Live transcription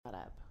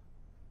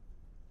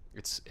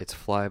It's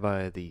fly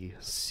by the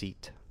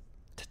seat.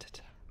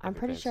 I'm Of your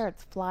pretty pants. sure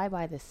it's fly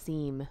by the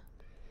seam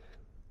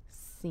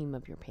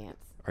of your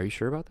pants. Are you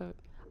sure about that?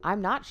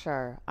 I'm not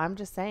sure. I'm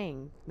just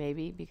saying,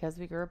 maybe because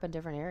we grew up in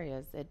different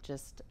areas, it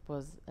just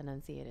was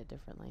enunciated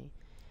differently.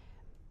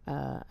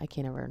 I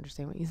can't ever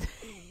understand what you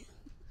say.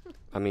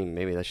 I mean,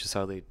 maybe that's just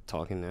how they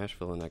talk in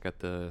Nashville, and I got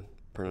the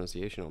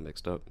pronunciation all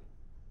mixed up.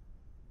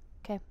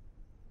 Okay.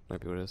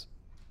 Might be what it is.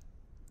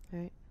 All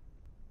right.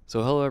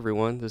 So, hello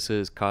everyone. This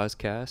is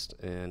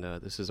Coscast, and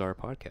this is our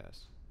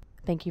podcast.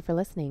 Thank you for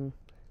listening.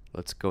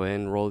 Let's go ahead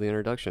and roll the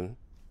introduction.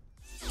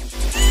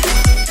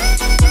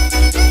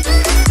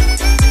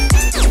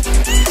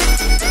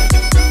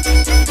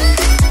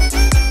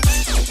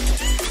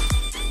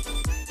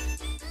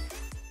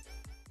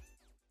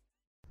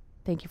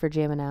 Thank you for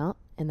jamming out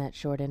in that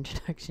short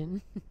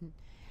introduction.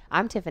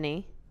 I'm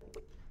Tiffany.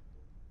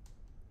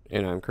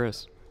 And I'm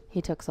Chris.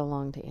 He took so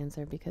long to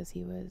answer because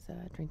he was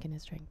drinking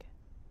his drink.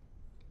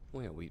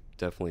 Well, yeah, we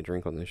definitely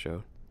drink on this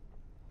show.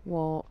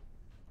 Well,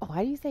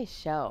 why do you say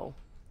show?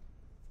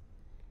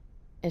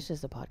 It's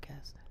just a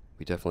podcast.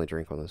 We definitely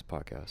drink on this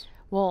podcast.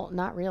 Well,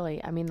 not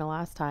really. I mean,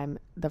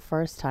 the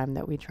first time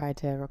that we tried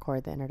to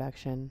record the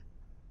introduction,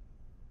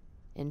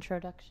 we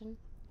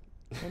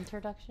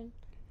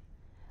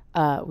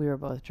were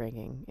both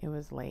drinking. It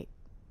was late,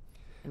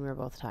 and we were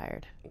both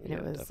tired, and Yeah,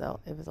 it was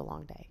definitely. a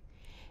long day.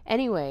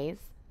 Anyways,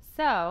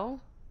 so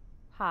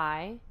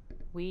hi,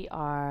 we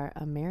are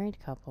a married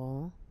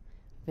couple.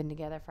 Been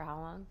together for how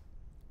long?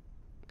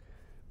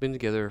 Been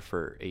together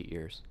for 8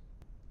 years.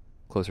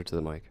 Closer to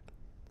the mic.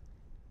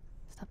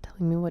 Stop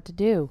telling me what to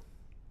do.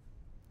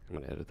 I'm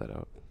gonna edit that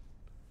out.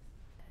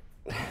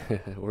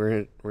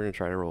 we're gonna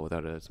try to roll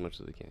without it as much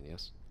as we can.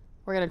 Yes.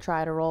 We're gonna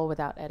try to roll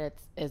without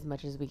edits as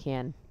much as we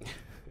can.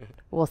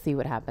 We'll see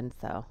what happens,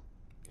 though.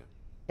 Yeah.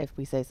 If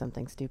we say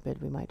something stupid,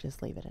 we might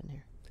just leave it in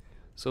here.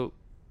 So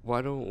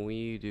why don't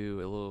we do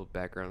a little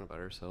background about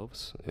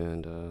ourselves?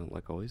 And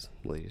like always,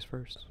 ladies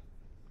first.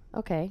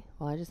 Okay.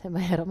 Well, I just hit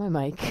my head on my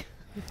mic.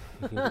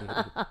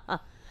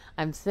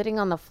 I'm sitting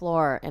on the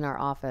floor in our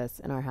office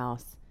in our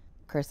house.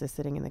 Chris is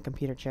sitting in the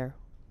computer chair.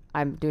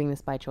 I'm doing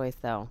this by choice,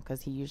 though,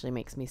 because he usually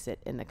makes me sit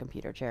in the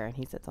computer chair, and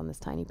he sits on this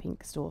tiny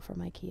pink stool from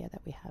IKEA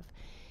that we have.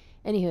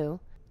 Anywho,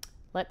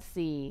 let's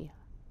see.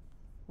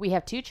 We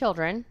have 2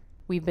 children.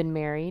 We've been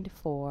married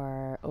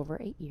for over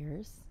 8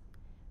 years.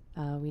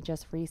 We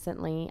just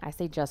recently, I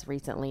say just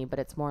recently, but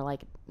it's more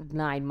like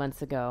 9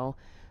 months ago,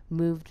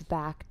 moved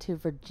back to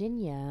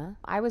Virginia.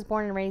 I was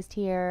born and raised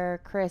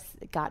here. Chris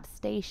got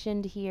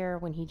stationed here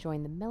when he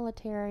joined the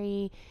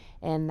military,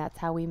 and that's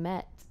how we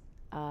met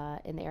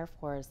in the Air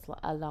Force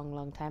a long,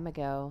 long time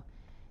ago.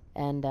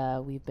 And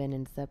we've been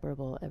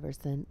inseparable ever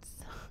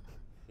since.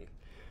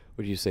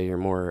 Would you say you're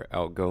more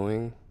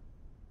outgoing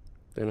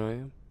than I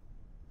am?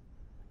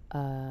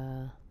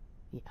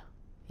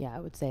 Yeah, I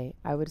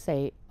would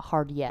say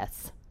hard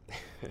yes.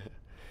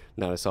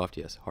 Not a soft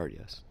yes, hard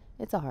yes.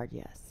 It's a hard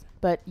yes.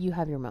 But you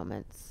have your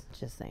moments,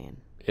 just saying.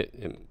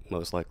 It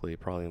most likely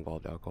probably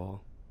involved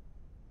alcohol.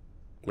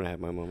 When I have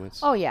my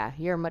moments. Oh, yeah.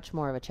 You're much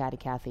more of a chatty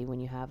Cathy when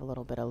you have a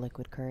little bit of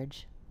liquid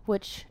courage,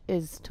 which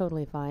is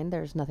totally fine.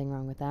 There's nothing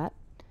wrong with that.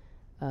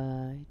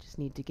 You just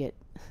need to get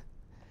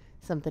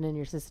something in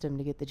your system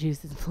to get the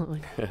juices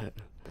flowing.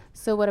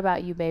 So what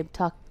about you, babe?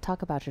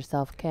 Talk about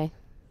yourself, okay?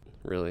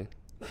 Really?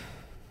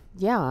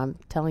 Yeah, I'm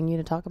telling you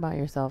to talk about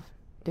yourself.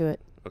 Do it.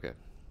 Okay.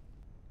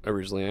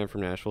 Originally, I'm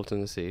from Nashville,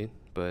 Tennessee,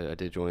 but I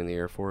did join the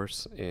Air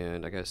Force,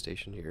 and I got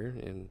stationed here,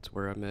 and it's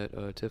where I met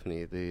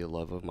Tiffany, the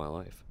love of my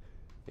life.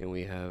 And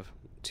we have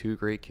 2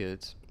 great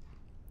kids,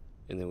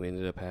 and then we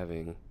ended up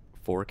having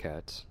 4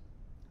 cats.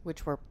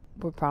 Which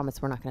we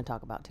promise we're not going to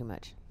talk about too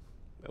much.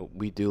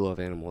 We do love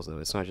animals, though.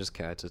 It's not just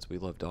cats. We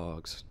love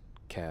dogs,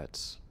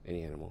 cats,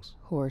 any animals.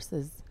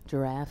 Horses,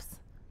 giraffes,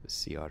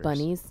 Sea otters.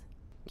 bunnies,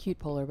 cute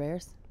polar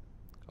bears,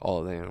 All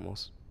of the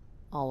animals.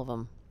 all of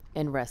them.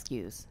 And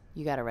rescues.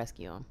 You got to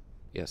rescue them.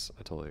 Yes,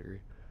 I totally agree.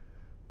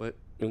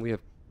 And we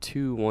have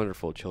 2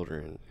 wonderful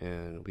children,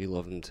 and we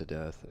love them to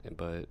death.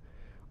 But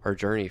our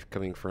journey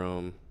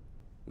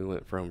we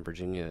went from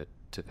Virginia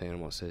to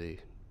Panama City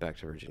back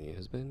to Virginia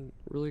has been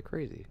really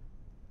crazy.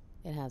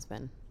 It has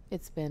been.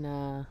 It's been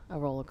a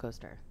roller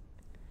coaster.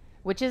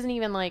 Which isn't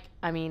even like,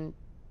 I mean,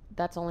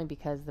 that's only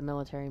because the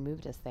military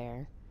moved us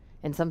there.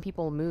 And some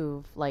people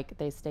move, like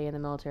they stay in the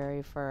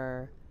military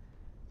for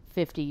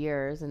 50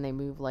 years and they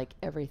move like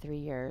every 3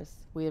 years.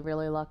 We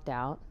really lucked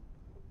out.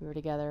 We were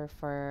together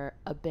for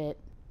a bit,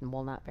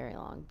 well, not very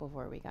long,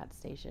 before we got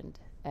stationed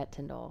at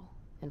Tyndall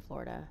in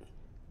Florida.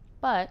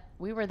 But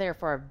we were there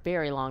for a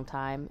very long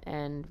time,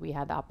 and we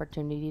had the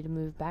opportunity to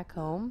move back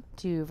home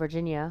to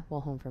Virginia.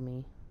 Well, home for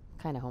me.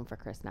 Kind of home for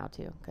Chris now,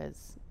 too,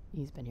 because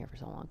he's been here for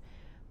so long.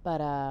 But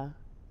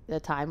the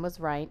time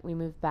was right. We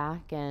moved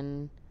back,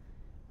 and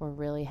we're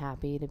really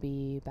happy to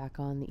be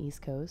back on the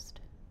East Coast.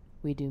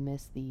 We do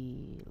miss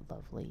the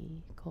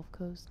lovely Gulf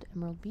Coast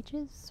Emerald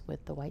Beaches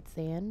with the white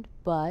sand,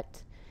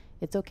 but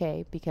it's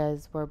okay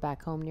because we're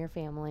back home near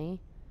family.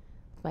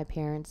 My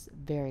parents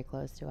very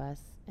close to us,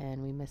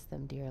 and we miss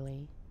them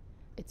dearly.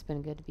 it's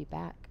been good to be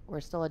back.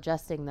 We're still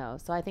adjusting though.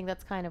 So I think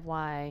that's kind of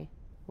why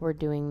we're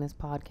doing this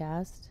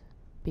podcast,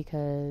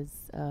 because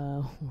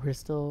we're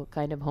still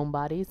kind of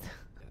homebodies.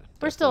 Yeah,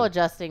 We're still definitely.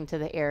 adjusting to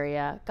the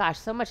area. Gosh,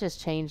 so much has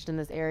changed in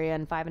this area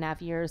in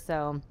 5.5 years.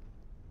 So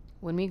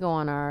when we go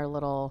on our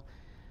little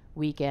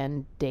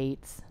weekend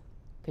dates,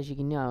 because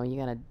you know you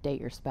gotta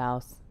date your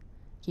spouse,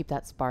 keep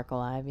that spark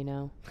alive, you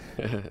know.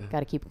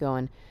 Got to keep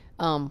going.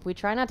 We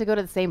try not to go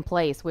to the same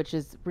place, which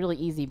is really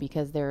easy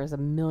because there's a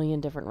million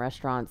different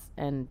restaurants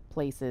and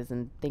places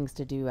and things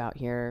to do out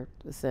here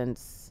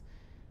since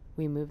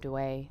we moved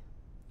away.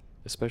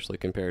 Especially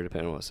compared to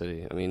Panama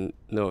City. I mean,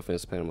 no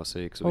offense to Panama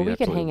City, because Well, we we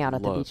could absolutely hang out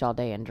at the loved. beach all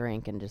day and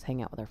drink and just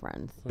hang out with our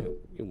friends.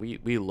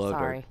 We loved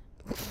Sorry.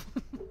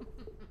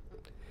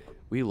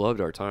 we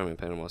loved our time in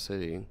Panama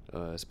City,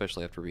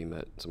 especially after we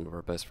met some of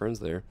our best friends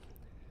there.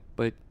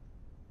 But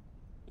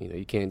you know,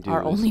 you can't do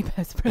Our only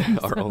best friends.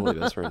 our only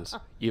best friends.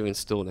 Even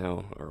still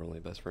now, our only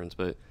best friends.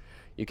 But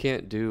you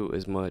can't do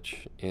as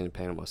much in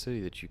Panama City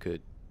that you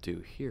could do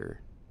here,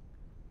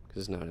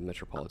 because it's not a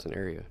metropolitan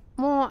area.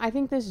 Well, I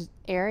think this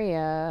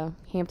area,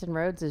 Hampton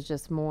Roads, is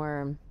just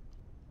more,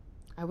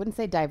 I wouldn't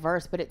say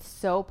diverse, but it's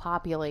so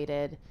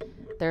populated.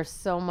 There's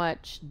so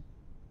much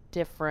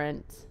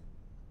different.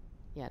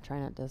 Yeah, try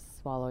not to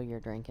swallow your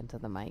drink into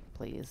the mic,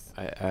 please.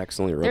 I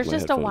accidentally rubbed There's my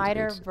just a headphones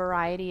wider against-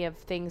 variety of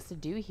things to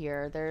do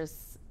here.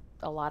 There's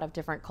a lot of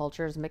different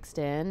cultures mixed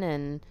in,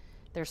 and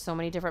there's so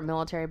many different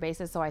military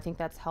bases. So I think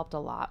that's helped a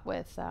lot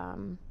with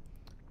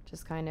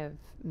just kind of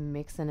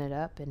mixing it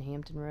up in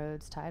Hampton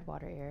Roads,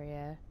 Tidewater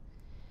area.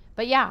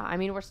 But yeah, I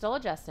mean, we're still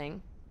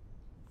adjusting.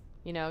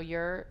 You know,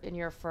 you're in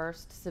your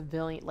first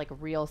civilian, like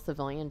real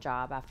civilian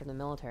job after the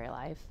military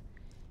life.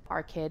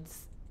 Our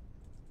kids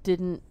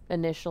didn't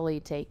initially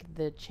take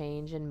the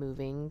change in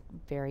moving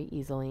very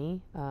easily.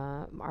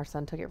 Our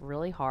son took it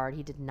really hard.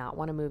 He did not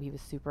want to move. He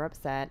was super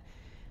upset.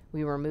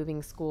 We were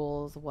moving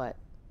schools,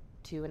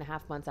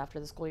 2.5 months after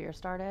the school year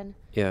started.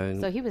 Yeah, and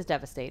So he was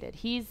devastated.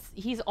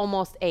 He's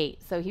almost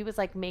 8, so he was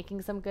like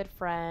making some good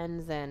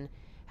friends and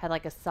had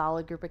like a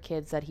solid group of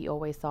kids that he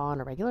always saw on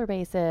a regular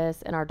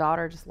basis. And our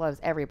daughter just loves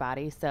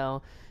everybody,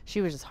 so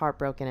she was just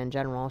heartbroken in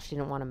general. She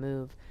didn't want to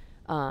move.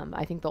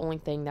 I think the only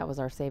thing that was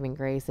our saving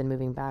grace in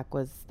moving back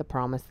was the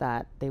promise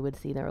that they would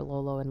see their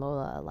Lolo and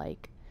Lola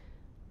like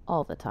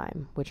all the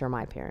time, which are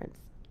my parents.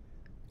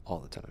 all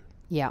the time.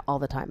 Yeah, all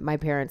the time. My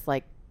parents,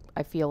 like,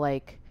 I feel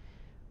like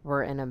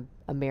we're in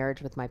a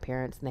marriage with my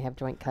parents, and they have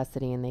joint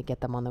custody, and they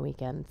get them on the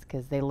weekends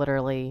because they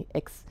literally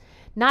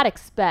not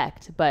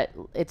expect, but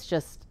it's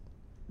just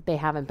they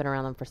haven't been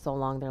around them for so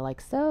long. They're like,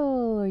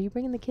 so are you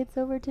bringing the kids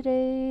over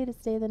today to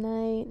stay the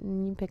night,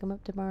 and you pick them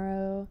up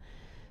tomorrow?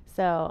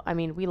 So, I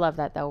mean, we love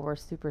that, though. We're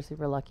super,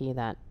 super lucky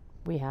that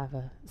we have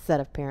a set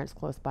of parents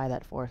close by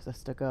that force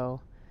us to go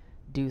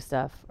do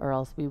stuff, or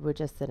else we would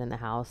just sit in the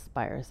house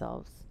by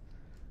ourselves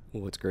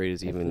What's great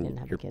is if we even didn't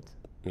have your the kids.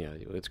 yeah.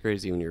 What's great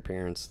is even your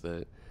parents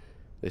that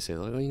they say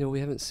like, oh, you know,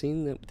 we haven't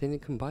seen them. They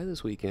didn't come by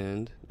this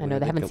weekend. I know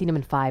they haven't seen them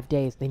in 5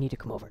 days. They need to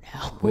come over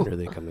now. When are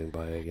they coming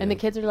by again? And the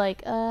kids are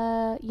like,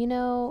 you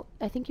know,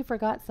 I think you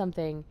forgot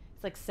something.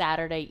 It's like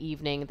Saturday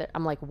evening.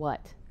 I'm like,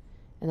 what?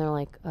 And they're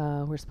like,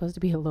 we're supposed to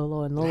be at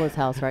Lolo and Lola's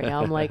house right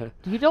now. I'm like,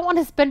 you don't want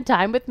to spend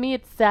time with me?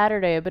 It's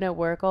Saturday. I've been at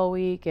work all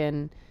week.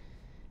 And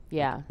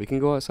yeah. We can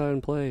go outside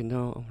and play.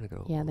 No, I'm gonna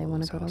go. Yeah, they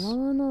want Lola's to go to house.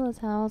 Lolo and Lola's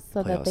house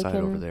so Play that they outside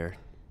over can there.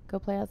 go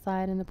play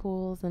outside in the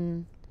pools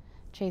and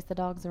chase the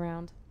dogs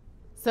around.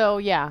 So,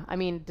 yeah, I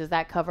mean, does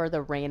that cover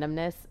the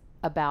randomness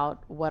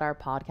about what our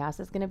podcast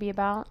is going to be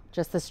about?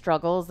 Just the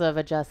struggles of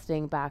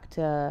adjusting back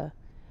to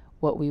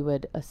what we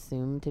would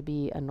assume to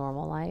be a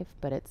normal life,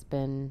 but it's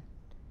been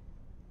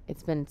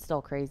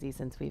still crazy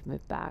since we've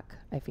moved back,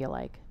 I feel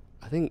like.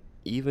 I think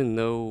even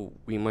though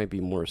we might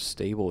be more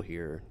stable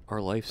here, our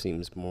life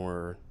seems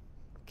more.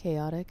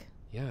 Chaotic.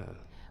 Yeah.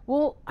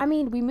 Well, I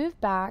mean, we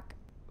moved back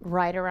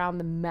right around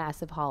the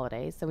massive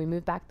holidays. So we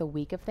moved back the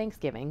week of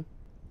Thanksgiving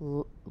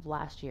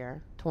last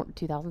year,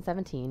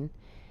 2017.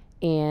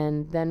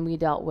 And then we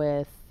dealt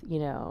with, you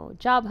know,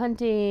 job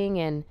hunting,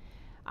 and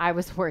I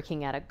was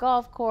working at a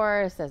golf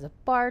course as a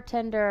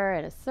bartender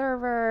and a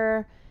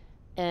server.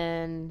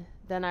 And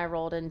then I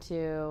rolled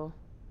into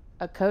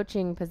a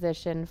coaching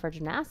position for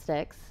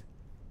gymnastics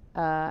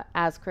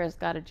as Chris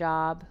got a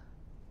job,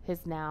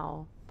 his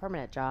now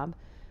permanent job.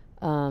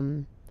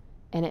 And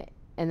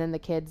then the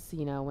kids,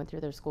 you know, went through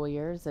their school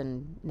years,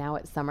 and now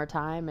it's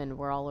summertime and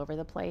we're all over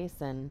the place,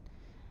 and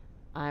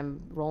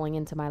I'm rolling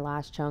into my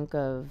last chunk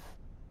of,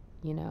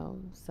 you know,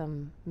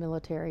 some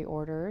military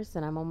orders,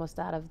 and I'm almost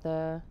out of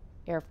the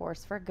Air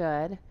Force for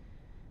good,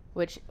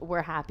 which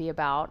we're happy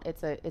about.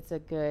 It's a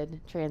good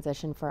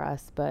transition for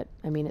us, but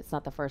I mean, it's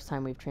not the first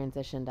time we've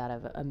transitioned out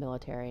of a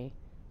military.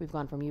 We've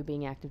gone from you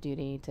being active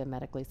duty to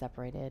medically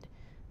separated,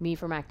 me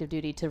from active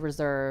duty to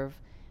reserve.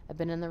 I've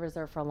been in the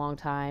reserve for a long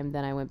time.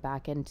 Then I went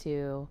back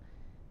into,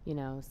 you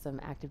know, some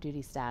active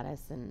duty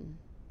status, and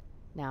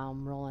now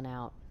I'm rolling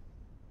out.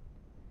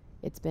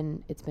 It's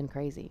been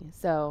crazy.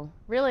 So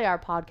really our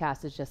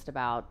podcast is just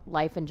about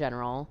life in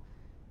general,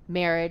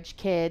 marriage,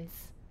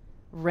 kids,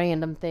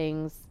 random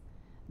things,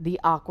 the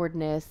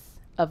awkwardness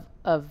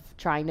of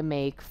trying to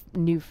make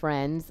new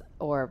friends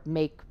or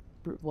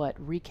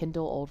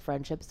rekindle old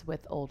friendships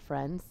with old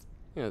friends.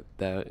 Yeah,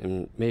 that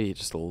and maybe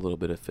just a little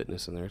bit of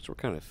fitness in there. So we're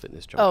kind of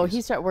fitness Oh,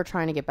 junkies. we're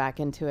trying to get back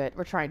into it.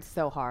 We're trying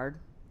so hard.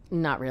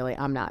 Not really.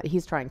 I'm not.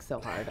 He's trying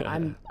so hard.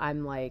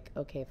 I'm like,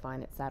 okay,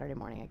 fine. It's Saturday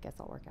morning. I guess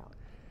I'll work out.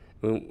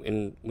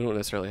 And we don't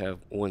necessarily have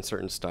one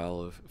certain style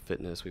of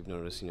fitness. We've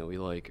noticed, we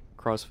like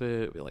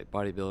CrossFit, we like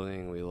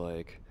bodybuilding, we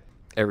like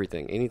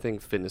everything, anything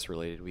fitness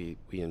related. We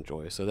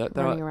enjoy. So that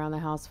Running around the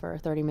house for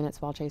 30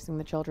 minutes while chasing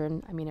the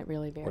children. I mean, it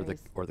really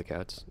varies. or the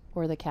cats.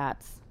 Or the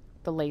cats.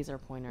 The laser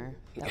pointer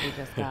that we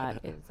just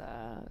got is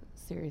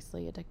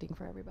seriously addicting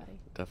for everybody.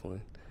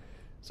 Definitely.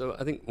 So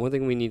I think one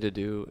thing we need to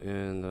do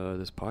in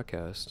this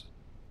podcast,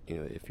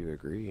 if you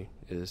agree,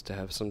 is to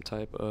have some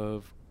type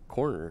of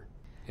corner.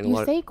 And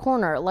You say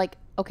corner, like,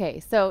 okay,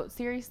 so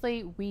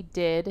seriously, we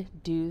did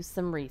do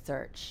some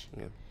research.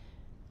 Yeah.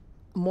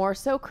 More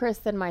so Chris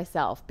than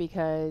myself,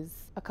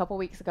 because a couple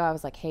weeks ago I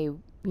was like, hey,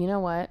 you know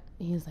what?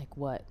 He was like,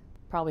 what?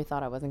 Probably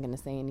thought I wasn't going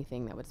to say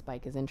anything that would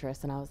spike his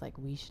interest. And I was like,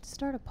 we should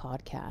start a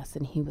podcast.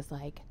 And he was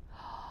like,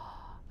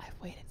 oh, I've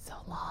waited so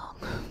long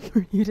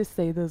for you to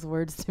say those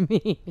words to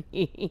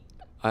me.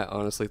 I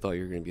honestly thought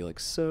you were going to be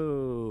like,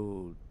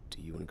 so do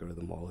you want to go to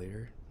the mall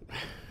later?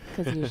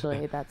 Because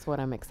usually that's what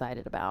I'm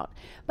excited about.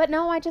 But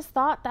no, I just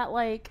thought that,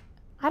 like,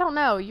 I don't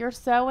know, you're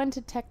so into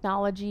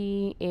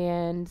technology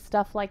and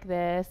stuff like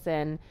this,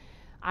 and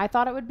I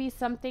thought it would be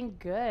something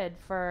good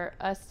for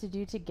us to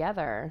do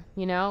together.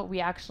 We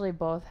actually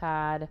both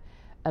had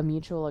a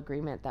mutual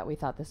agreement that we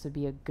thought this would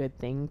be a good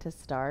thing to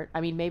start.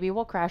 I mean, maybe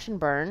we'll crash and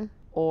burn,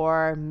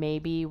 or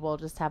maybe we'll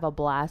just have a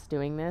blast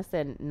doing this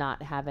and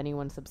not have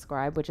anyone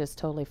subscribe, which is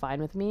totally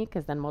fine with me,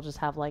 because then we'll just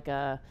have like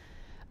a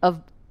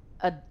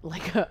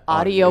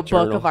audio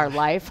book of our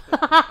life.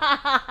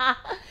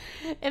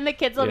 And the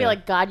kids will be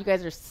like, God, you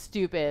guys are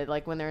stupid.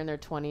 Like when they're in their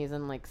 20s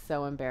and like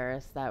so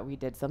embarrassed that we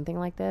did something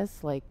like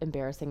this, like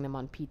embarrassing them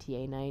on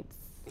PTA nights,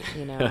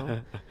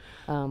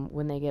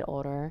 when they get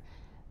older.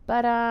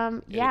 But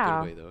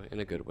yeah, in a good way, though. In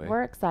a good way.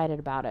 We're excited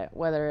about it.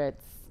 Whether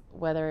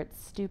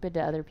it's stupid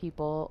to other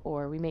people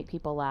or we make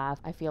people laugh.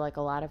 I feel like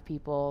a lot of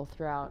people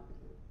throughout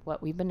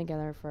we've been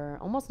together for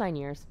almost 9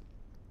 years,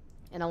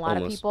 and a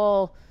lot of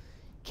people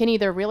can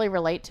either really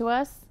relate to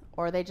us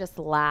or they just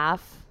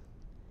laugh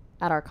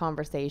at our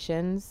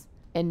conversations.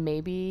 And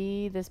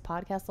maybe this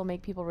podcast will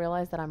make people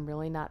realize that I'm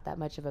really not that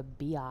much of a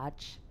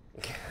biatch.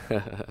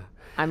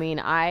 I mean,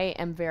 I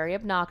am very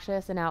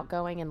obnoxious and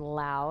outgoing and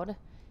loud,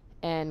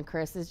 and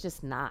Chris is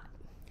just not.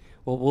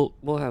 Well,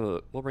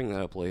 we'll bring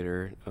that up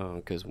later,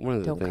 because one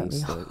of the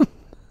things that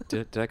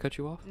did I cut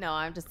you off? No,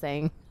 I'm just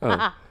saying.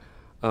 One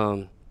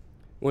of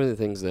the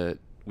things that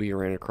we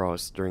ran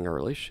across during our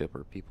relationship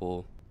were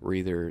people were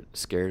either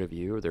scared of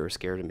you or they were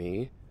scared of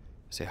me.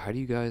 Say, how do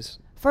you guys?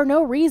 For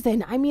no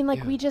reason. I mean,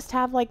 like, we just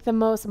have like the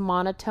most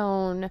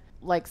monotone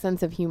like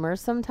sense of humor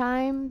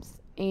sometimes,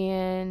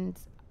 and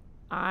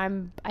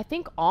I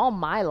think all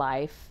my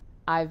life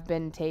I've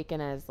been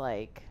taken as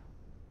like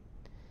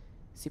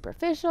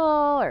superficial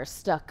or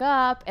stuck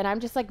up, and I'm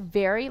just like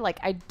very like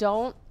I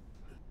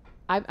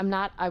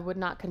would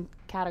not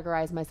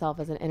categorize myself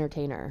as an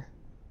entertainer.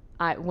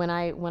 When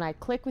I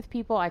click with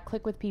people, I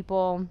click with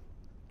people,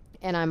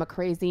 and I'm a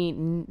crazy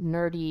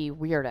nerdy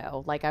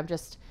weirdo. Like I'm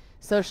just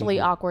socially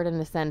awkward in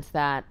the sense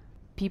that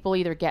people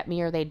either get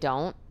me or they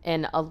don't,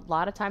 and a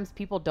lot of times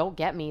people don't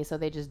get me, so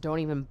they just don't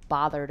even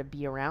bother to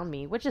be around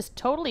me, which is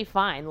totally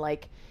fine.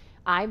 Like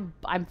I'm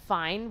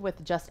fine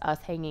with just us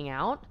hanging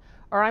out,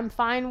 or I'm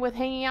fine with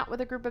hanging out with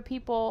a group of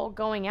people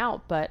going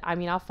out, but I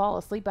mean, I'll fall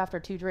asleep after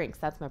 2 drinks.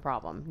 That's my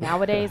problem.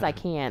 Nowadays I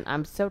can't.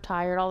 I'm so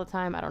tired all the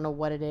time. I don't know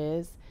what it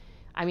is.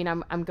 I mean,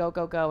 I'm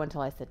go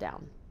until I sit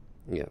down.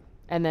 Yeah.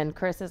 And then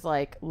Chris is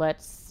like,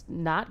 let's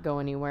not go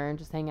anywhere and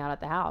just hang out at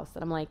the house.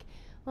 And I'm like,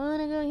 I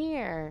want to go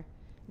here.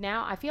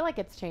 Now, I feel like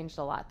it's changed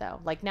a lot,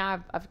 though. Like,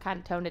 now I've kind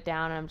of toned it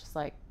down, and I'm just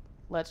like,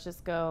 let's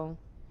just go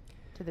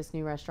to this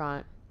new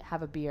restaurant,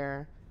 have a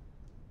beer,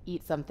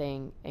 eat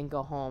something, and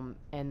go home.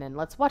 And then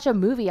let's watch a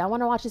movie. I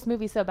want to watch this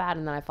movie so bad,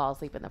 and then I fall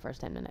asleep in the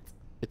first 10 minutes.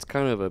 It's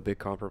kind of a big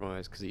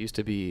compromise, because it used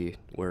to be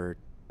where,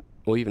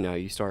 well, even now,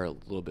 you still are a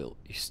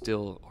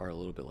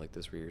little bit like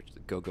this, where you're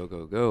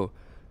go.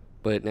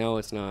 But now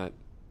it's not.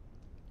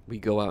 We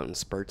go out in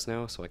spurts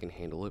now, so I can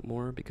handle it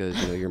more,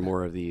 because you're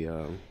more of the.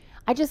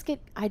 I just get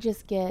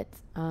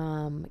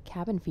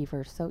cabin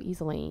fever so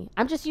easily.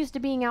 I'm just used to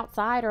being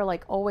outside or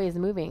like always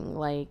moving.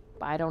 Like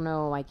I don't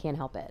know, I can't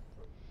help it,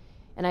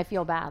 and I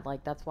feel bad.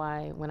 Like that's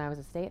why when I was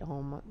a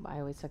stay-at-home, I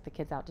always took the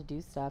kids out to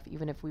do stuff,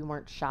 even if we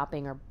weren't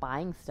shopping or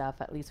buying stuff.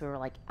 At least we were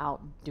like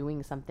out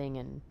doing something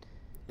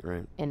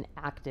and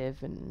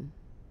active and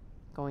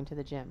going to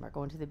the gym or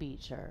going to the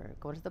beach or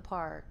going to the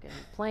park and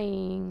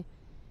playing.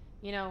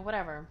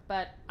 Whatever.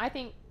 But I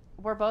think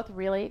we're both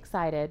really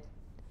excited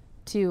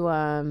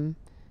to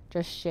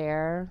just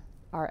share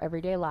our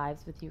everyday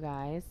lives with you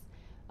guys.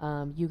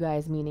 You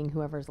guys meaning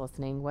whoever's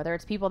listening, whether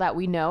it's people that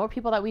we know or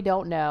people that we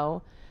don't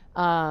know.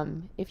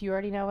 If you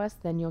already know us,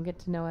 then you'll get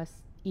to know us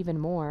even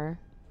more.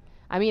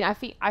 I mean,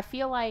 I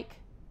feel like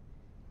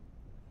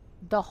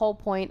the whole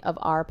point of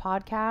our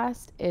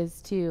podcast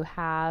is to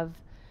have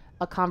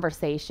a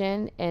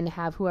conversation and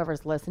have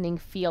whoever's listening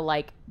feel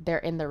like they're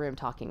in the room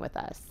talking with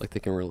us. Like they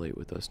can relate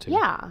with us too.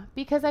 Yeah,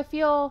 because I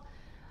feel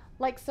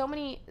like so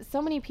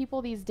many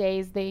people these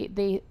days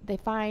they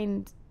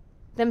find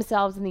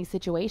themselves in these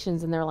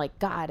situations and they're like,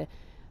 God,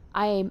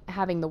 I'm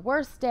having the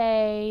worst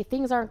day.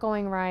 Things aren't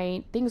going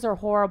right. Things are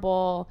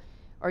horrible.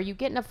 Or you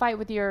get in a fight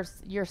with your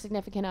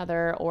significant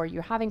other, or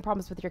you're having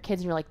problems with your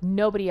kids and you're like,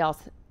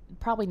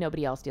 probably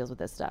nobody else deals with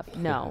this stuff.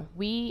 No,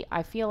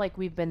 I feel like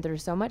we've been through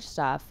so much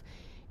stuff,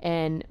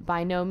 and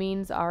by no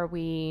means are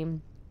we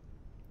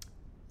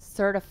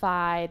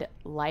certified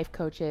life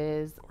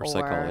coaches or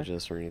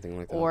psychologists or anything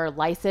like that, or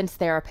licensed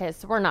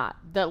therapists. We're not.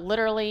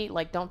 Literally,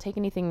 like, don't take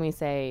anything we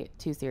say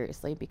too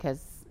seriously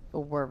because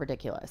we're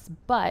ridiculous.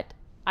 But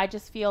I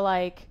just feel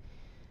like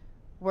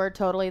we're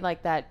totally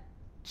like that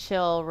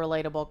chill,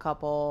 relatable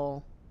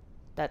couple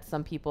that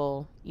some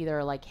people either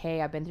are like,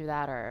 hey, I've been through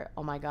that, or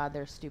oh my God,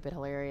 they're stupid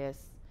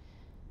hilarious.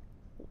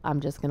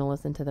 I'm just going to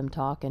listen to them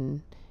talk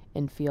and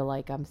feel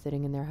like I'm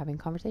sitting in there having a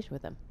conversation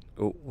with them.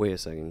 Oh, wait a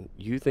second.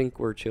 You think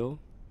we're chill?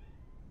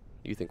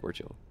 You think we're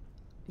chill?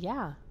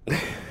 Yeah.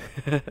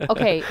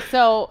 Okay,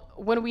 so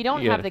when we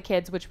don't have the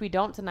kids, which we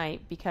don't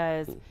tonight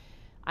because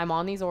I'm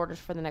on these orders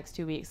for the next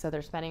 2 weeks, so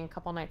they're spending a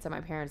couple nights at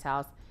my parents'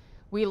 house.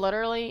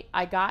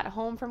 I got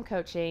home from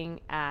coaching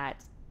at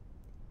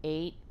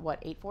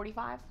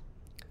 8:45?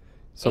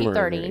 Somewhere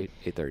 8:30.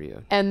 8:30, yeah.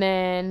 And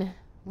then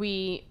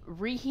we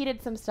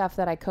reheated some stuff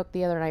that I cooked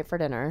the other night for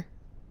dinner.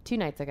 2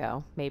 nights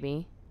ago,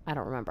 maybe. I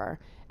don't remember.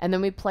 And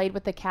then we played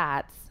with the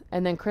cats.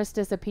 And then Chris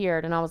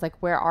disappeared. And I was like,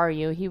 where are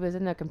you? He was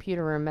in the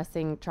computer room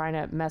trying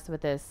to mess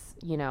with this,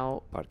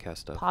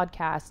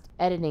 podcast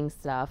editing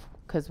stuff.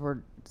 Because we're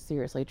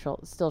seriously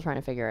still trying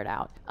to figure it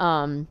out.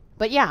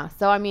 But yeah,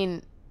 so I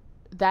mean,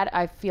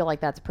 I feel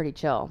like that's pretty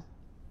chill.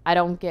 I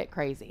don't get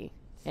crazy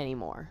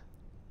anymore.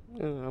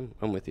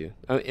 I'm with you.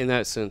 In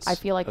that sense, I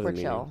feel like we're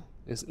chill.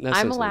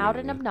 I'm loud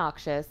and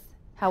obnoxious.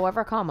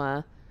 However,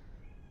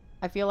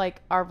 I feel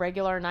like our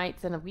regular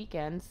nights and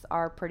weekends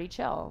are pretty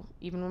chill.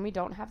 Even when we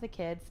don't have the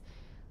kids,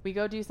 we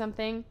go do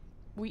something,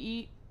 we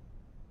eat,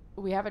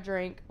 we have a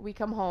drink, we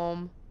come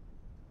home,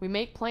 we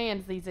make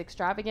plans, these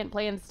extravagant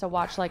plans to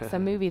watch like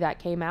some movie that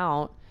came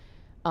out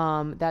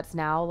that's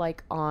now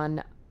like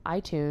on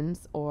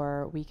iTunes,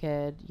 or we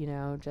could,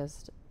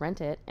 just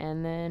rent it,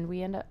 and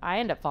then I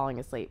end up falling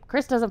asleep.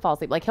 Chris doesn't fall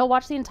asleep. Like, he'll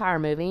watch the entire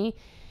movie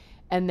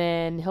and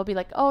then he'll be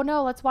like, oh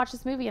no, let's watch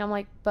this movie. And I'm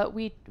like, but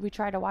we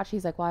tried to watch.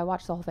 He's like, well, I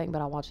watched the whole thing, but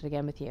I'll watch it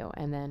again with you.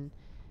 And then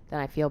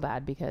I feel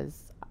bad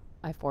because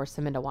I forced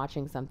him into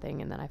watching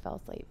something and then I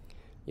fell asleep.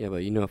 Yeah,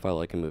 but if I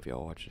like a movie,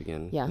 I'll watch it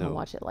again. Yeah, he'll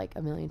watch it like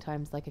a million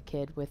times, like a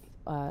kid with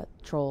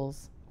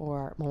Trolls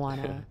or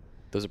Moana.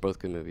 Those are both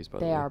good movies, by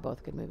the way. They are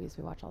both good movies.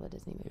 We watch all the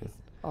Disney movies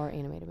or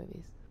animated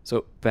movies.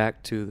 So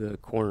back to the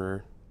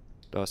corner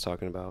that I was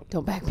talking about.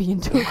 Don't back me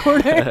into a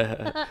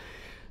corner.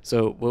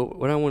 So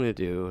what I want to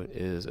do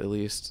is at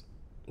least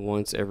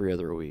once every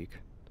other week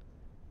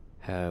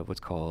have what's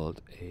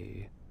called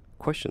a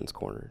questions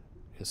corner.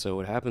 And so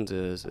what happens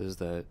is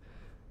that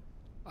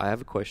I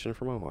have a question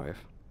for my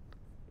wife,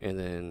 and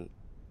then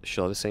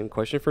she'll have the same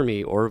question for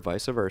me, or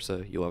vice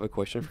versa. You'll have a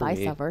question for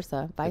me. Vice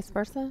versa? Vice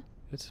versa?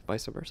 It's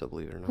vice versa,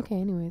 believe it or not. Okay,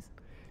 anyways.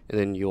 And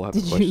then you'll have a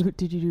question.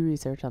 Did you do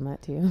research on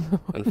that too?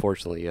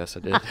 Unfortunately, yes,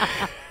 I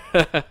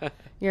did.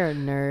 You're a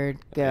nerd.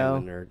 Go.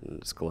 I'm a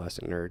nerd,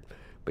 scholastic nerd.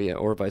 But yeah,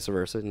 or vice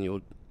versa, and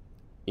you'll,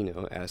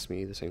 ask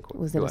me the same question.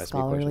 Was it a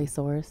scholarly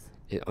source?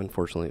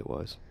 Unfortunately, it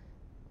was.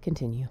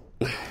 Continue.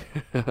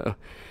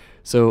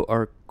 So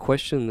our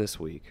question this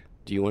week,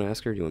 do you want to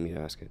ask it or do you want me to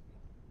ask it?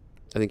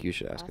 I think you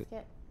should ask it.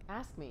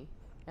 Ask me.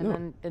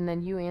 And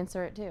then you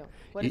answer it too.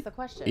 What is the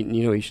question?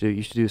 You should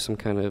do some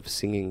kind of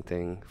singing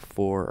thing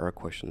for our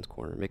questions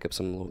corner. Make up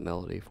some little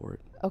melody for it.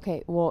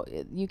 Okay, well,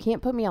 you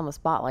can't put me on the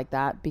spot like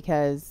that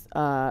because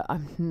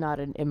I'm not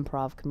an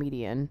improv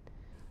comedian.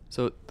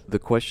 So the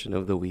question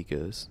of the week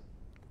is,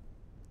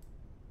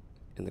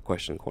 in the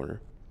question corner,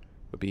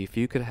 would be if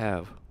you could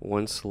have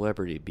one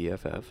celebrity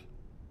BFF,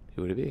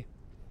 who would it be?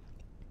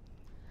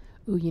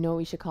 Ooh, you know what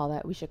we should call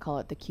that? We should call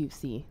it the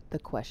QC, the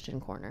question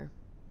corner.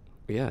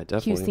 Yeah,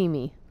 definitely. QC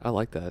me. I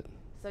like that.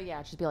 So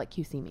yeah, it should be like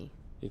QC me.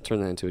 You turn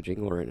that into a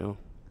jingle right now.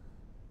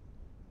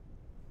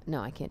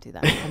 No, I can't do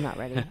that. I'm not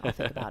ready. I'll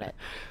think about it.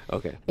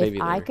 Okay, maybe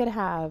if later. I could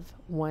have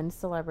one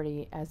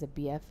celebrity as a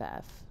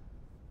BFF,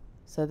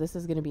 so this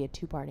is going to be a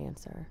 2-part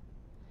answer.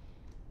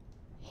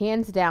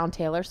 Hands down,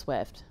 Taylor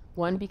Swift.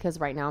 One, because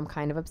right now I'm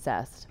kind of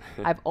obsessed.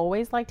 I've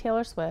always liked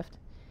Taylor Swift,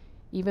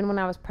 even when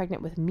I was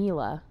pregnant with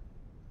Mila,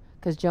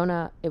 because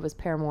Jonah, it was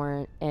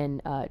Paramore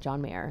and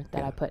John Mayer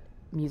that I put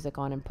music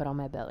on and put on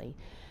my belly.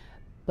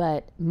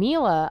 But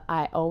Mila,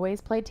 I always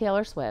played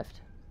Taylor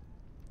Swift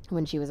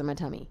when she was in my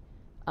tummy.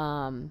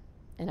 And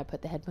I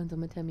put the headphones on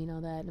my tummy and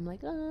all that. And I'm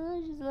like,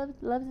 oh, she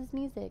just loves this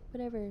music,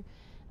 whatever.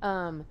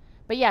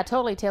 But yeah,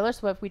 totally Taylor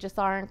Swift. We just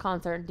saw her in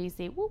concert in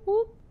DC. Whoop,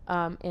 whoop.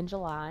 in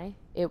July.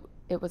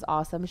 It was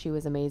awesome. She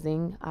was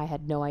amazing. I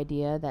had no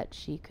idea that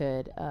she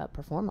could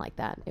perform like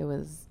that. It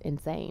was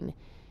insane.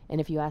 And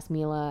if you ask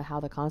Mila how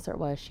the concert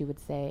was, she would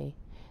say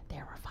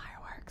there were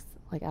fireworks.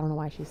 Like, I don't know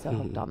why she's so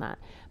hooked on that.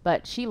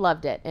 But she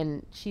loved it.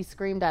 And she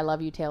screamed, "I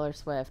love you, Taylor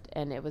Swift."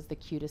 And it was the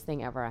cutest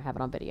thing ever. I have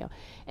it on video.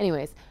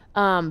 Anyways,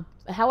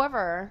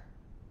 however,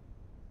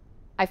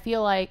 I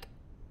feel like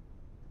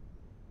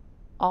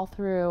all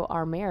through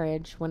our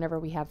marriage, whenever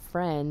we have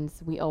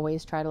friends, we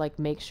always try to like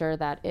make sure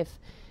that if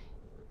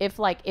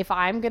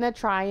I'm going to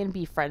try and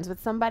be friends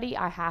with somebody,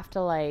 I have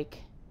to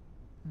like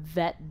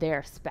vet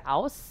their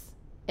spouse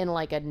in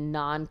like a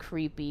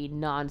non-creepy,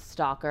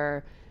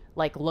 non-stalker,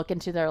 like look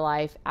into their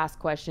life, ask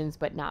questions,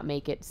 but not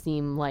make it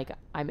seem like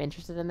I'm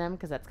interested in them,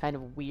 because that's kind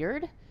of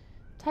weird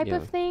type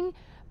of thing.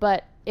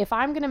 But if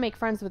I'm going to make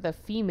friends with a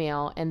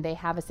female and they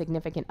have a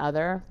significant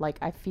other, like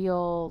I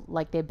feel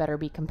like they better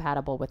be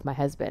compatible with my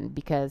husband,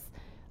 because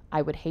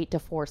I would hate to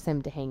force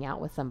him to hang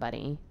out with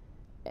somebody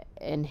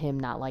and him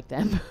not like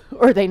them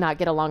or they not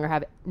get along or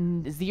have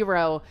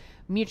zero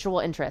mutual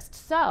interest.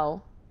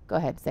 So go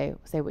ahead, say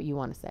what you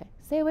want to say.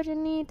 Say what you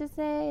need to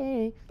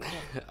say.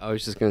 I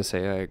was just going to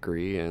say I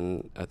agree,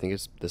 and I think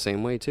it's the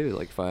same way too.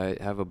 Like if I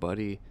have a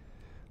buddy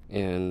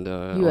and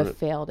you have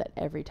failed at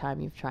every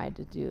time you've tried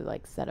to do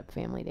like set up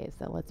family days,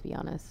 though, let's be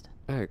honest.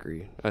 I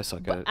agree. I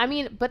suck at it. I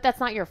mean, but that's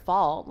not your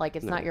fault. Like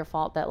it's not your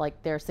fault that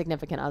like their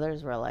significant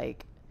others were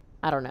like,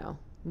 I don't know.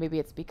 Maybe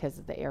it's because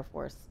of the Air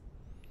Force,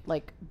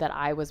 like that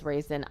I was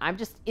raised in.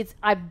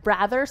 I'd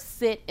rather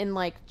sit and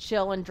like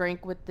chill and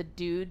drink with the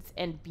dudes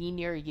and be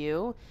near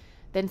you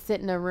than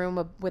sit in a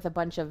room with a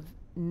bunch of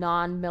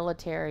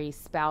non-military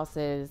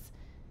spouses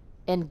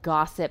and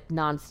gossip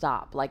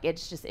nonstop. Like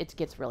it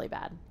gets really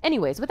bad.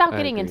 Anyways, without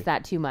getting into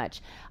that too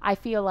much, I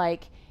feel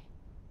like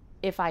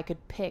if I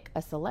could pick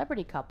a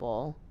celebrity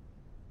couple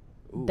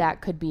that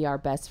could be our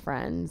best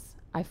friends,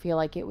 I feel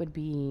like it would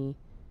be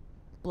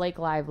Blake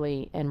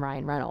Lively and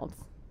Ryan Reynolds.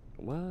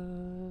 What?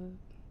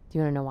 Do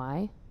you want to know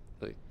why?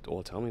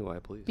 Well, tell me why,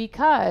 please.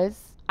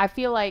 Because I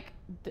feel like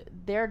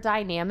their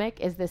dynamic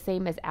is the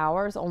same as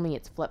ours, only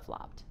it's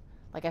flip-flopped.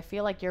 Like, I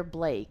feel like you're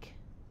Blake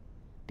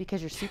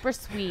because you're super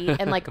sweet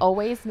and, like,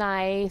 always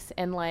nice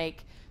and,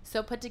 like,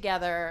 so put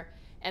together.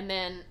 And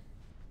then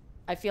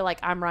I feel like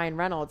I'm Ryan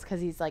Reynolds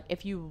because he's, like,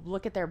 if you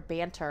look at their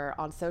banter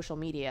on social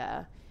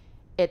media,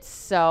 it's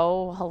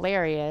so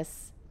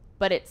hilarious,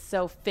 but it's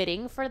so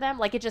fitting for them.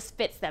 Like, it just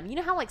fits them. You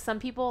know how, like, some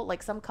people,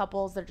 like, some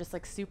couples, they're just,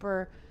 like,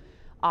 super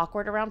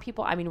awkward around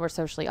people. I mean, we're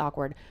socially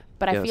awkward,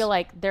 but I feel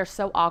like they're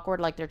so awkward,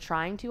 like they're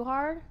trying too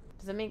hard.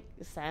 Does it make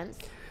sense?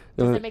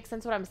 Does it make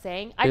sense what I'm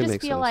saying? I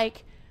just feel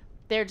like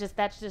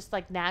that's just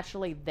like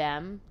naturally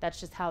them. That's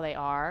just how they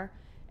are,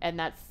 and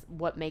that's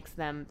what makes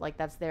them like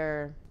that's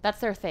their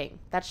thing.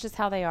 That's just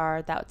how they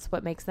are. That's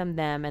what makes them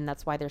them, and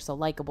that's why they're so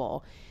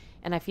likable.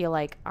 And I feel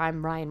like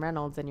I'm Ryan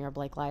Reynolds and you're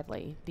Blake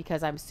Lively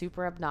because I'm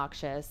super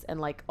obnoxious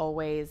and like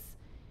always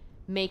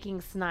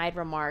making snide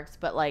remarks,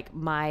 but like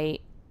my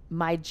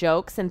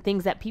jokes and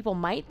things that people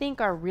might think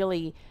are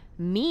really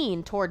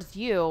mean towards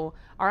you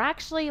are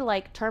actually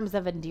like terms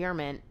of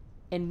endearment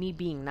and me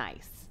being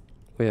nice.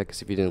 Well, yeah,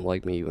 because if you didn't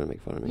like me, you wouldn't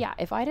make fun of me. Yeah,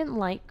 if I didn't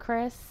like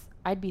Chris,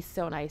 I'd be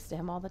so nice to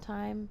him all the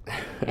time,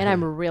 and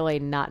I'm really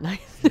not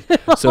nice to him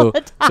all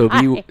the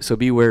time. So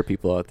beware,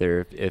 people out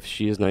there. If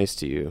she is nice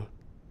to you,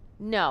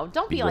 no,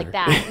 don't be like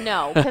that.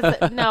 No,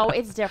 because no,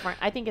 it's different.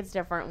 I think it's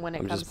different when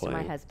it comes to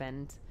my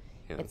husband.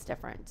 Yeah. It's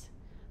different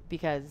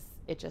because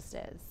it just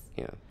is.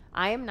 Yeah.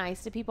 I am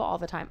nice to people all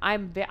the time.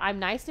 I'm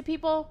nice to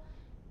people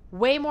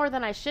way more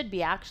than I should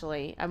be,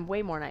 actually. I'm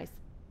way more nice.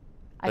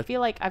 I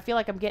feel like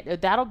I'm getting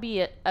that'll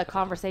be a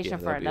conversation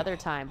for another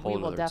time. We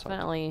will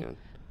definitely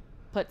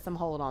put some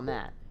hold on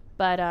that.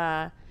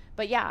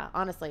 But yeah,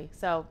 honestly.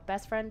 So,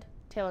 best friend,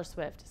 Taylor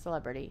Swift,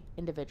 celebrity,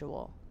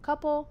 individual,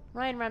 couple,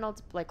 Ryan Reynolds,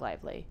 Blake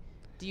Lively.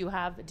 Do you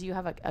have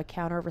a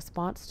counter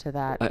response to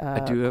that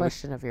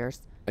question of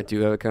yours? I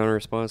do have a counter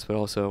response, but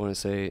also I want to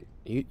say,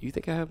 you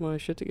think I have my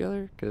shit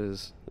together?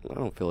 Because I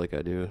don't feel like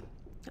I do.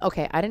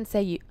 Okay, I didn't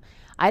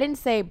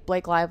say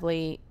Blake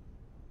Lively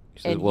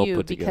and well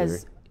you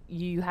because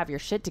you have your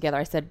shit together.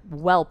 I said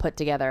well put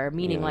together,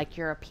 meaning like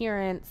your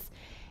appearance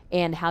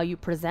and how you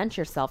present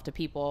yourself to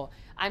people.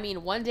 I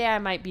mean, one day I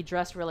might be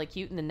dressed really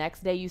cute, and the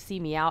next day you see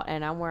me out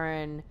and I'm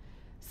wearing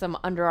some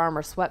Under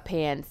Armour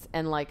sweatpants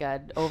and like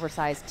a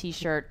oversized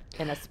t-shirt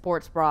and a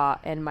sports bra,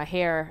 and my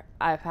hair,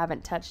 I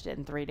haven't touched it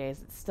in 3 days.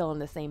 It's still in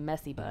the same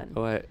messy bun.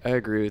 Oh, I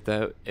agree with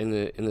that in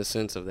the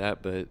sense of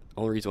that, but the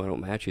only reason why I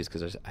don't match you is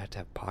because I have to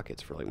have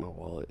pockets for like my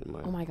wallet and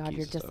my Oh my God,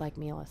 you're just like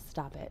Mila.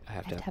 Stop it. I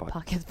have to have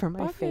pockets for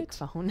my fake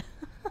phone.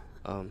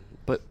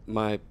 But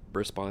my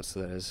response to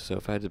that is, so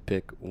if I had to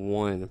pick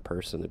one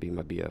person to be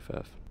my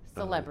BFF.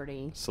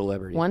 Celebrity.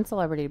 One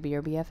celebrity to be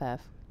your BFF.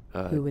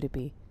 Who would it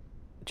be?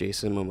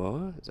 Jason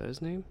Momoa, is that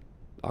his name?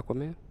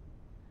 Aquaman?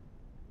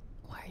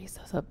 Why are you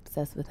so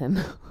obsessed with him?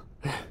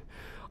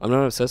 I'm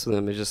not obsessed with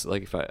him. It's just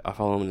like if I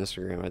follow him on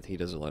Instagram, I think he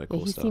does a lot of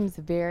cool stuff. He seems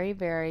very,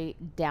 very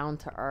down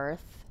to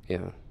earth.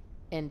 Yeah.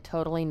 and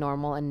totally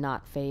normal and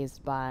not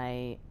phased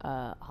by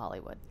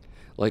Hollywood.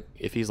 Like,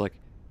 if he's like,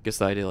 gets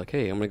the idea, like,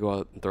 hey, I'm going to go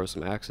out and throw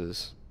some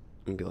axes,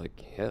 and be like,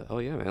 yeah, oh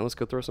yeah, man, let's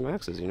go throw some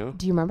axes, you know?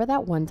 Do you remember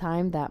that one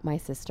time that my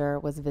sister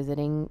was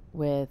visiting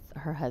with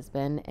her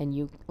husband and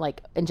you,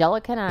 like,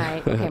 Angelica and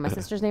I, okay, my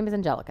sister's name is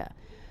Angelica.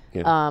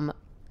 Yeah.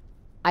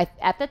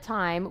 At the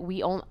time,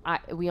 we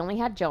only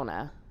had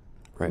Jonah.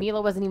 Right.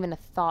 Mila wasn't even a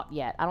thought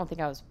yet. I don't think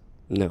I was.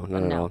 No,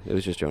 not at all. It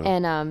was just Jonah.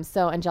 And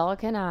so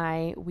Angelica and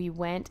I, we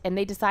went, and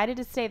they decided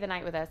to stay the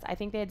night with us. I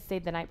think they had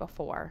stayed the night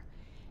before.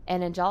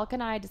 And Angelica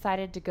and I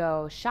decided to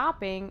go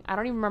shopping. I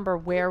don't even remember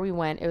where we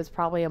went. It was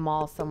probably a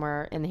mall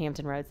somewhere in the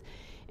Hampton Roads.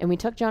 And we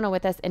took Jonah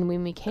with us. And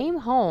when we came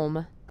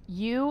home,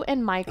 you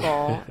and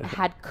Michael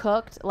had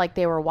cooked, like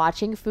they were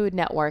watching Food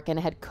Network and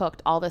had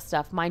cooked all this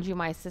stuff. Mind you,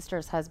 my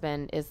sister's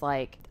husband is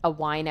like a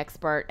wine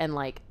expert and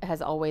like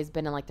has always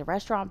been in like the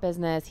restaurant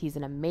business. He's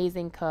an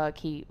amazing cook.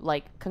 He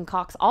like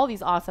concocts all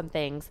these awesome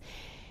things.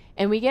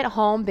 And we get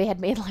home, they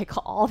had made like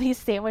all these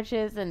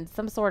sandwiches and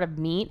some sort of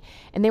meat.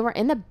 And they were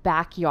in the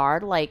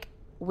backyard, like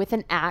with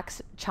an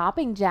axe,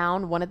 chopping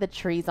down one of the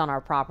trees on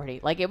our property.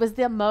 Like it was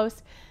the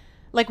most,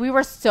 like we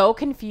were so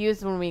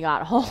confused when we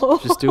got home.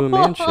 Just doing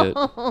man shit.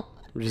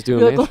 We're just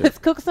doing like, man let's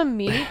shit. cook some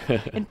meat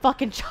and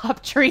fucking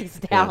chop trees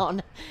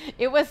down. Yeah.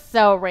 It was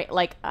so,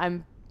 like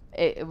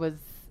it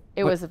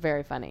was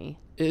very funny.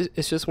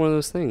 It's just one of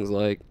those things,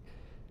 like,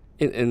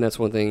 and that's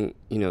one thing,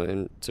 you know,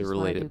 and to just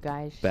relate do it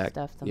guys back,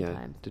 stuff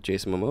sometimes. to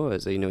Jason Momoa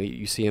is that, you know,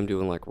 you see him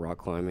doing like rock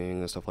climbing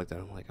and stuff like that.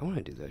 I'm like, I want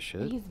to do that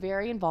shit. He's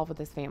very involved with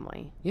his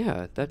family.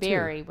 Yeah, that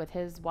very too. with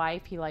his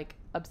wife. He like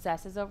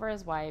obsesses over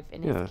his wife,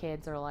 and his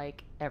kids are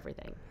like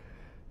everything.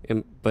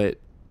 But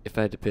if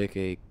I had to pick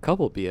a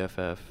couple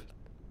BFF,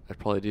 I'd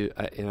probably do.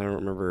 And I don't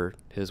remember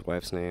his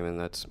wife's name, and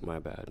that's my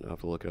bad. I'll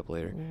have to look it up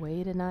later.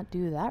 Way to not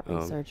do that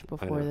research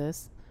before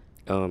this.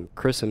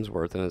 Chris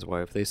Hemsworth and his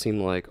wife, they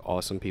seem like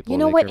awesome people. You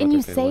know what? And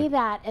you say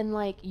that, and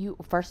like you,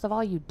 first of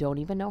all, you don't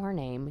even know her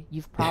name.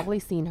 You've probably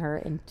seen her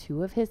in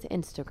 2 of his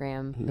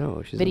Instagram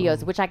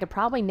videos, which I could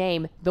probably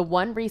name. The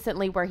one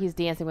recently where he's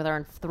dancing with her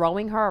and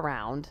throwing her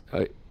around.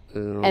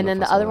 And then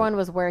the other one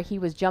was where he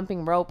was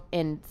jumping rope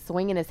and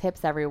swinging his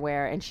hips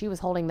everywhere, and she was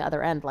holding the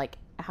other end. Like,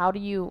 how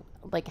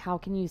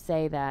can you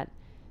say that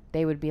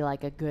they would be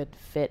like a good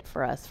fit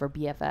for us for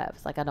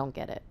BFFs? Like, I don't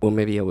get it. Well,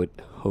 maybe I would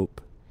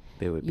hope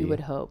they would be. You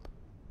would hope.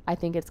 I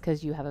think it's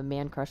because you have a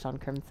man crush on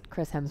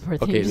Chris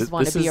Hemsworth. Okay, and you just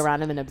want to be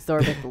around him and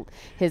absorb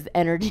his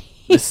energy.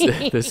 This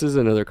is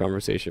another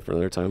conversation for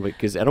another time,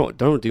 because I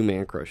don't do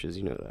man crushes.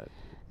 You know that.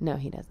 No,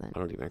 he doesn't. I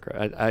don't do man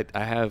crush.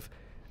 I have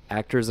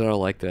actors that I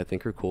like that I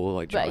think are cool,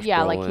 like Josh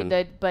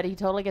Brolin. But he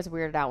totally gets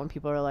weirded out when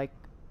people are like,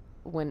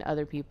 when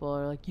other people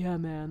are like, yeah,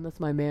 man, that's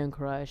my man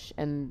crush,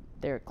 and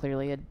they're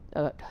clearly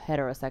a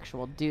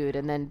heterosexual dude,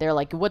 and then they're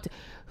like,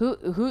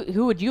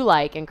 who would you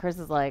like? And Chris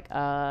is like,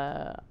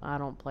 I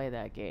don't play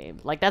that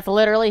game. Like, that's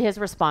literally his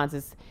response,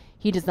 is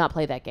he does not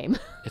play that game.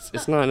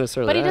 It's not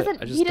necessarily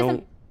but I just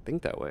don't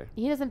think that way.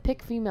 He doesn't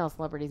pick female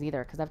celebrities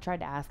either, because I've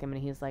tried to ask him,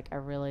 and he's like, I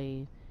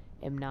really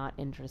am not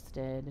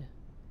interested.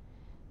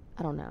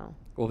 I don't know.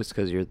 Well, it's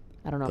because you're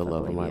the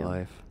love of my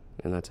life,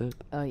 and that's it.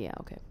 Oh, yeah,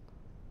 okay.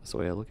 That's the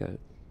way I look at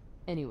it.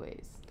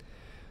 Anyways.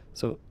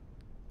 So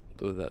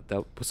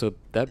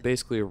that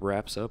basically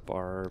wraps up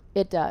our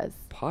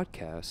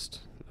podcast.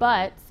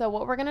 But so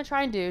what we're going to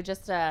try and do,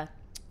 just to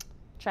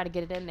try to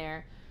get it in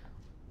there,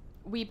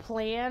 we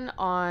plan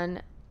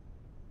on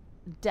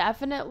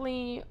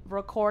definitely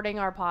recording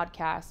our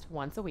podcast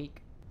once a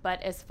week.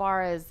 But as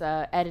far as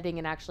editing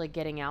and actually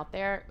getting out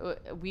there,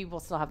 we will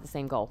still have the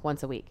same goal,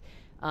 once a week.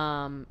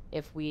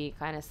 If we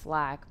kind of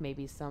slack,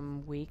 maybe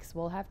some weeks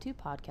we'll have 2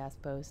 podcasts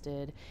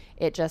posted.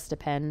 It just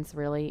depends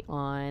really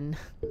on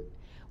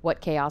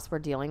what chaos we're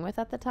dealing with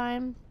at the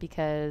time,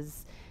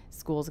 because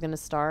school's going to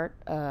start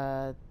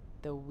the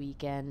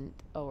weekend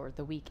or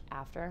the week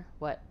after.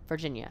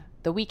 Virginia?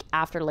 The week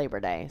after Labor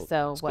Day.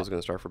 Well, school's going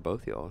to start for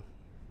both y'all.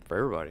 For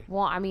everybody.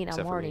 Well, I mean,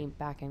 I'm already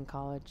back in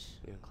college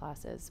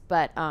classes.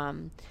 But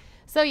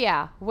so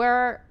yeah,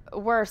 we're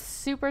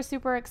super,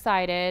 super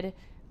excited.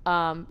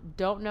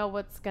 Don't know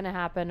what's going to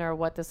happen or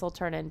what this will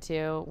turn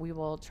into. We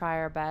will try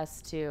our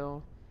best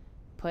to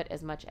put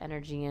as much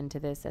energy into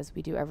this as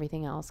we do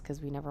everything else,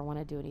 because we never want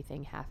to do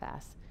anything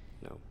half-ass.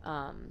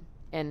 No.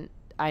 And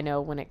I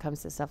know when it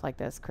comes to stuff like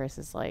this, Chris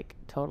is like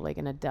totally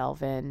going to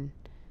delve in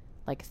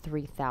like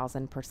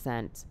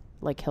 3,000%.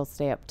 Like, he'll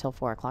stay up till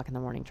 4 o'clock in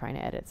the morning trying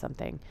to edit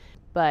something.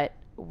 But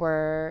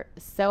we're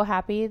so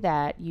happy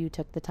that you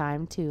took the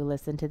time to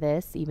listen to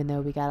this, even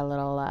though we got a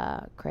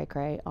little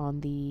cray-cray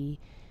on the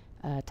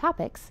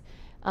topics.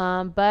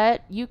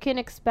 But you can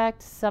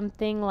expect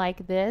something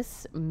like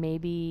this,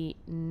 maybe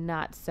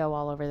not so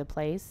all over the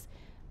place,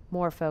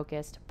 more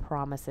focused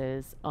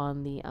promises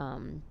on the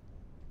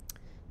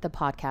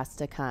podcast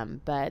to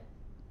come. But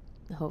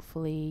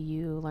hopefully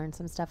you learned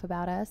some stuff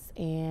about us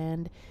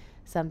and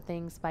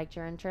something spiked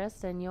your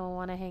interest, and you'll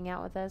want to hang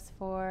out with us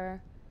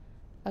for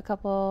a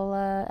couple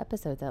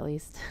episodes at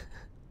least.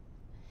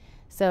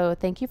 So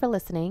thank you for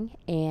listening,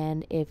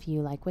 and if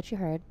you like what you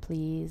heard,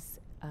 please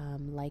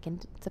like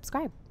and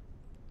subscribe.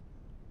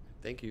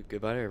 Thank you.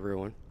 Goodbye,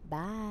 everyone.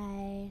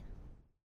 Bye.